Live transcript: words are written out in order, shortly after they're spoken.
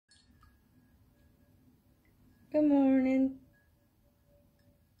Good morning.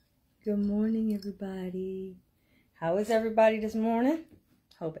 Good morning, everybody. How is everybody this morning?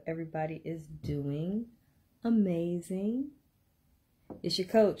 Hope everybody is doing amazing. It's your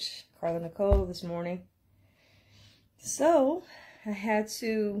coach, Carla Nicole, this morning. So, I had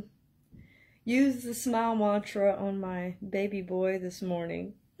to use the smile mantra on my baby boy this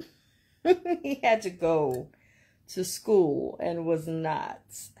morning. He had to go to school and was not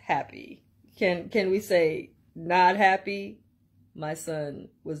happy. Can we say not happy? My son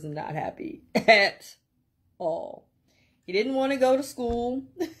was not happy at all. He didn't want to go to school.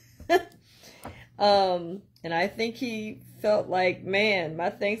 And I think he felt like, man, my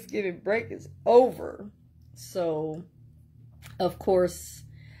Thanksgiving break is over. So, of course,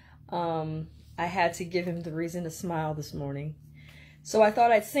 I had to give him the reason to smile this morning. So I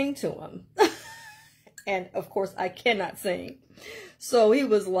thought I'd sing to him. And, of course, I cannot sing. So he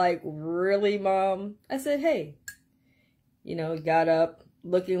was like, really, Mom? I said, hey. You know, he got up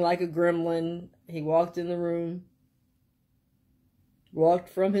looking like a gremlin. He walked in the room. Walked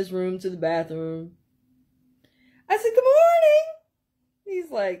from his room to the bathroom. I said, good morning.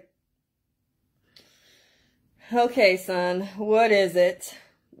 He's like, okay, son, what is it?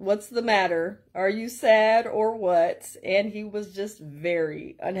 What's the matter? Are you sad or what? And he was just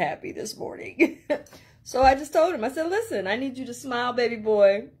very unhappy this morning. So I just told him, I said, listen, I need you to smile, baby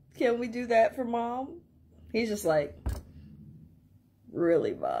boy. Can we do that for Mom? He's just like,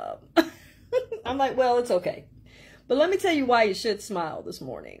 really, Mom? I'm like, well, it's okay. But let me tell you why you should smile this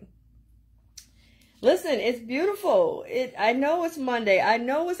morning. Listen, it's beautiful. I know it's Monday. I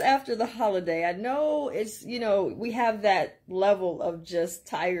know it's after the holiday. I know it's, we have that level of just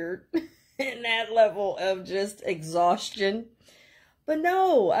tired and that level of just exhaustion. But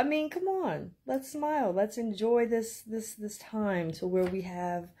no, I mean, come on. Let's smile. Let's enjoy this time to where we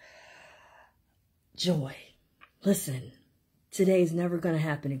have joy. Listen, today's never going to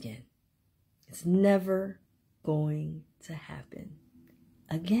happen again. It's never going to happen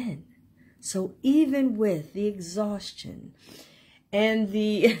again. So even with the exhaustion and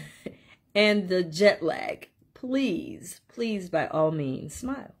the jet lag, please, by all means,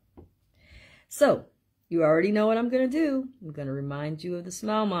 smile. So you already know what I'm going to do. I'm going to remind you of the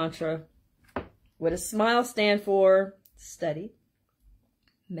smile mantra. What does SMILE stand for? Study,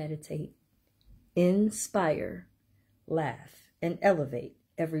 meditate, inspire, laugh, and elevate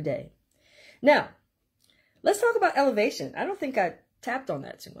every day. Now, let's talk about elevation. I don't think I tapped on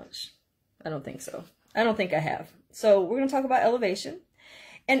that too much. I don't think so. I don't think I have. So we're going to talk about elevation.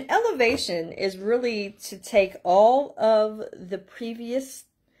 And elevation is really to take all of the previous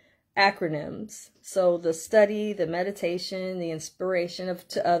acronyms, so the study, the meditation, the inspiration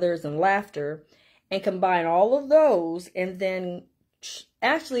to others, and laughter, and combine all of those, and then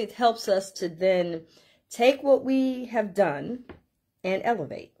actually it helps us to then take what we have done and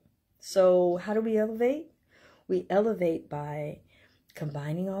elevate. So how do we elevate? We elevate by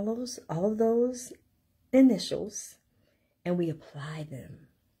combining all of those initials, and we apply them.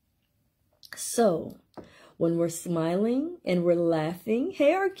 So when we're smiling and we're laughing,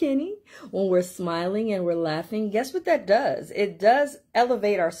 hey, Kenny, when we're smiling and we're laughing, guess what that does? It does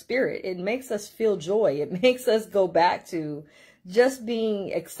elevate our spirit. It makes us feel joy. It makes us go back to just being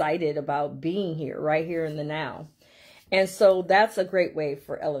excited about being here, right here in the now. And so that's a great way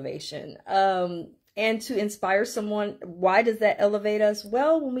for elevation. And to inspire someone, why does that elevate us?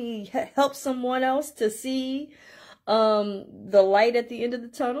 Well, when we help someone else to see the light at the end of the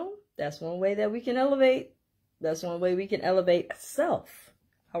tunnel, that's one way that we can elevate. That's one way we can elevate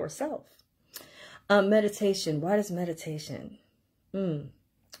ourself. Meditation. Why does meditation?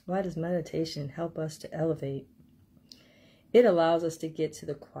 Why does meditation help us to elevate? It allows us to get to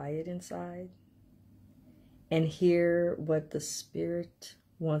the quiet inside and hear what the Spirit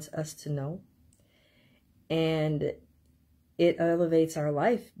wants us to know. And it elevates our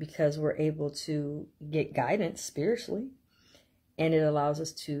life because we're able to get guidance spiritually. And it allows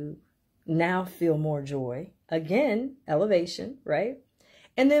us to now feel more joy. Again, elevation, right?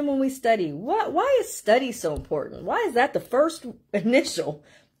 And then when we study, why is study so important? Why is that the first initial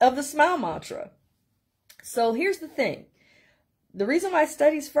of the SMILE mantra? So here's the thing. The reason why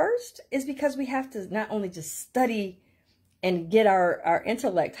study's first is because we have to not only just study and get our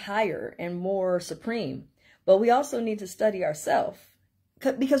intellect higher and more supreme, but we also need to study ourselves.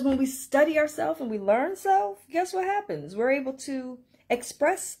 Because when we study ourselves and we learn self, guess what happens? We're able to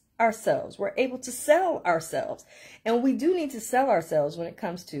express ourselves. We're able to sell ourselves. And we do need to sell ourselves when it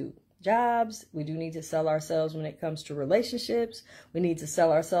comes to jobs. We do need to sell ourselves when it comes to relationships. We need to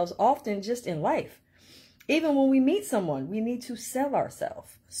sell ourselves often just in life. Even when we meet someone, we need to sell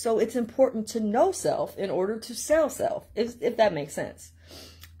ourselves. So it's important to know self in order to sell self, if that makes sense.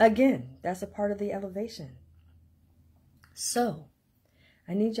 Again, that's a part of the elevation. So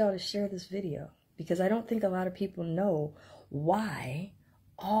I need y'all to share this video because I don't think a lot of people know why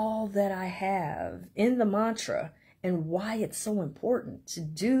all that I have in the mantra and why it's so important to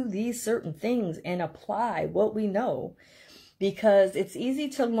do these certain things and apply what we know, because it's easy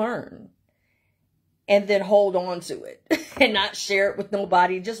to learn and then hold on to it and not share it with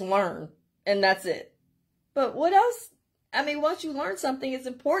nobody. Just learn and that's it. But what else? I mean, once you learn something, it's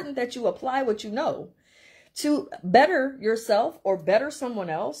important that you apply what you know to better yourself or better someone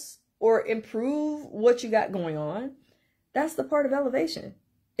else or improve what you got going on. That's the part of elevation.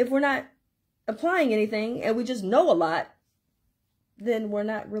 If we're not applying anything and we just know a lot, then we're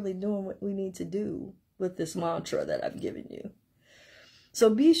not really doing what we need to do with this mantra that I've given you. So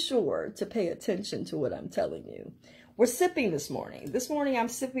be sure to pay attention to what I'm telling you. We're sipping this morning. This morning I'm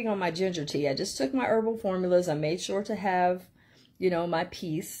sipping on my ginger tea. I just took my herbal formulas. I made sure to have, you know, my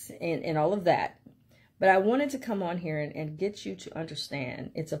peace and all of that. But I wanted to come on here and get you to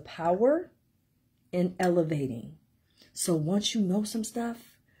understand it's a power in elevating. So once you know some stuff,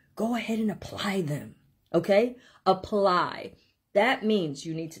 go ahead and apply them. Okay? Apply. That means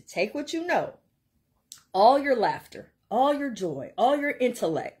you need to take what you know, all your laughter, all your joy, all your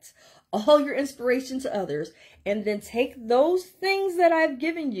intellect, all your inspiration to others, and then take those things that I've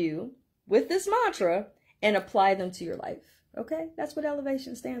given you with this mantra and apply them to your life. Okay? That's what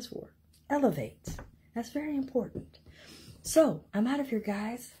elevation stands for. Elevate. That's very important. So I'm out of here,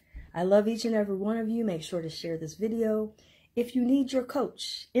 guys. I love each and every one of you. Make sure to share this video. If you need your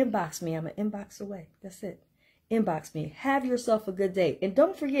coach, inbox me. I'm an inbox away. That's it. Inbox me. Have yourself a good day. And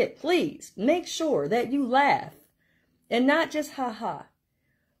don't forget, please, make sure that you laugh. And not just ha-ha.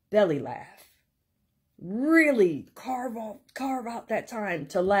 Belly laugh. Really carve out that time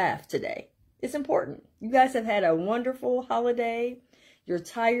to laugh today. It's important. You guys have had a wonderful holiday. You're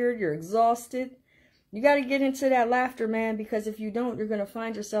tired. You're exhausted. You got to get into that laughter, man, because if you don't, you're going to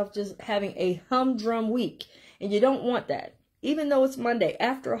find yourself just having a humdrum week. And you don't want that. Even though it's Monday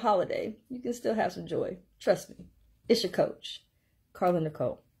after a holiday, you can still have some joy. Trust me. It's your coach, Carla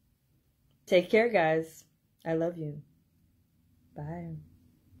Nicole. Take care, guys. I love you. Bye.